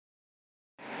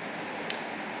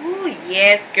Ooh,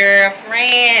 yes,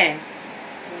 girlfriend.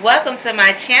 Welcome to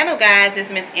my channel, guys. This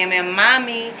is Miss MM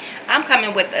Mommy. I'm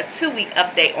coming with a 2-week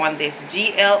update on this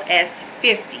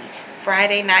GLS50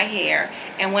 Friday Night Hair.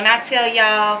 And when I tell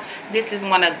y'all, this is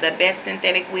one of the best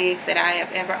synthetic wigs that I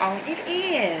have ever owned. It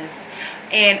is.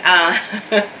 And,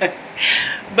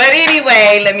 but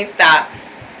anyway, let me stop.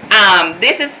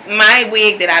 This is my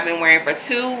wig that I've been wearing for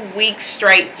 2 weeks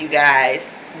straight, you guys.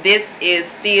 This is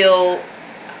still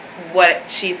what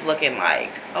she's looking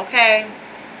like. Okay.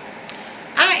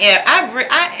 I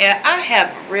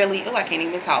have really, oh, I can't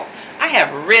even talk. I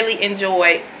have really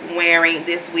enjoyed wearing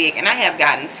this wig, and I have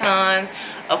gotten tons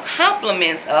of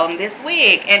compliments on this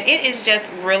wig, and it is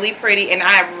just really pretty, and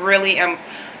I really am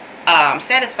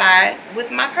satisfied with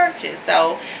my purchase.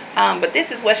 So, but this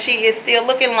is what she is still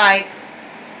looking like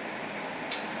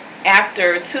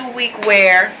after 2-week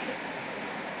wear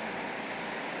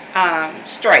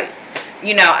straight.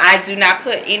 You know, I do not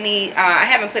put any, I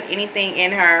haven't put anything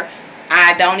in her.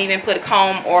 I don't even put a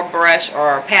comb or brush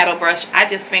or paddle brush. I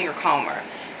just finger comb her.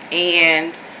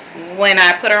 And when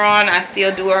I put her on, I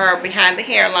still do her behind the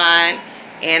hairline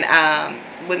and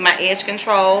with my edge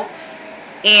control.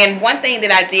 And one thing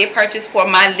that I did purchase for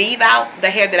my leave out, the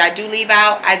hair that I do leave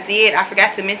out, I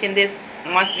forgot to mention this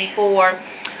once before.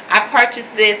 I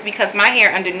purchased this because my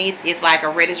hair underneath is like a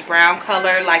reddish brown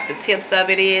color, like the tips of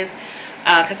it is.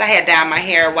 Because I had dyed my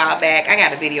hair a while back. I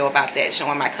got a video about that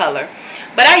showing my color.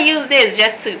 But I use this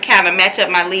just to kind of match up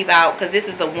my leave out, because this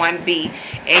is a 1B.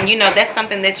 And you know, that's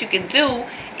something that you can do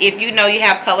if you know you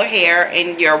have color hair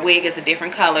and your wig is a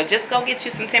different color. Just go get you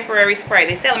some temporary spray.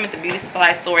 They sell them at the beauty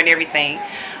supply store and everything.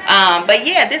 But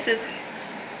yeah, this is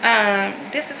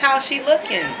how she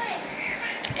looking.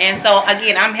 And so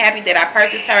again, I'm happy that I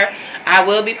purchased her. I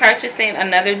will be purchasing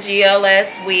another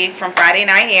GLS wig from Friday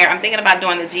Night Hair. I'm thinking about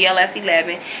doing the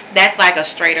GLS11. That's like a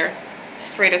straighter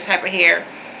type of hair.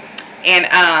 And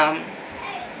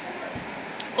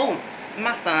oh,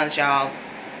 my sons, y'all,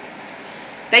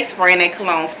 they spraying their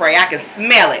cologne spray. I can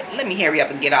smell it. Let me hurry up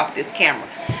and get off this camera.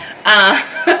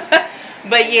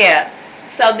 But yeah,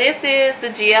 so this is the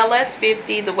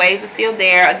GLS50. The waves are still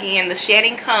there. Again, the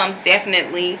shedding comes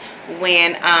definitely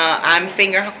when I'm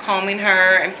finger combing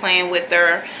her and playing with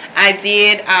her. I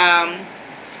did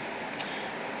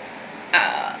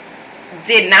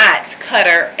not cut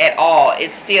her at all.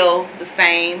 It's still the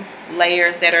same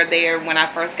layers that are there when I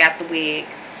first got the wig,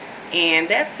 and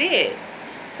that's it.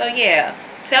 So yeah,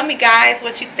 tell me guys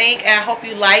what you think, and I hope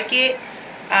you like it.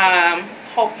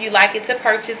 Hope you like it to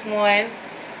purchase one.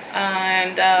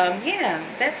 And yeah,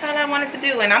 that's all I wanted to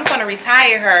do. And I'm going to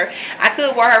retire her. I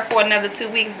could wear her for another 2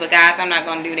 weeks, but guys, I'm not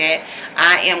going to do that.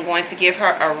 I am going to give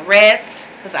her a rest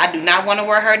because I do not want to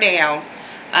wear her down.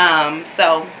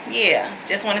 So yeah,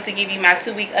 just wanted to give you my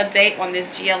 2-week update on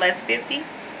this GLS50.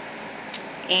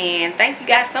 And thank you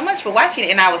guys so much for watching,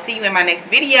 and I will see you in my next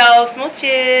video.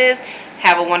 Smooches.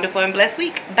 Have a wonderful and blessed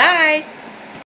week. Bye.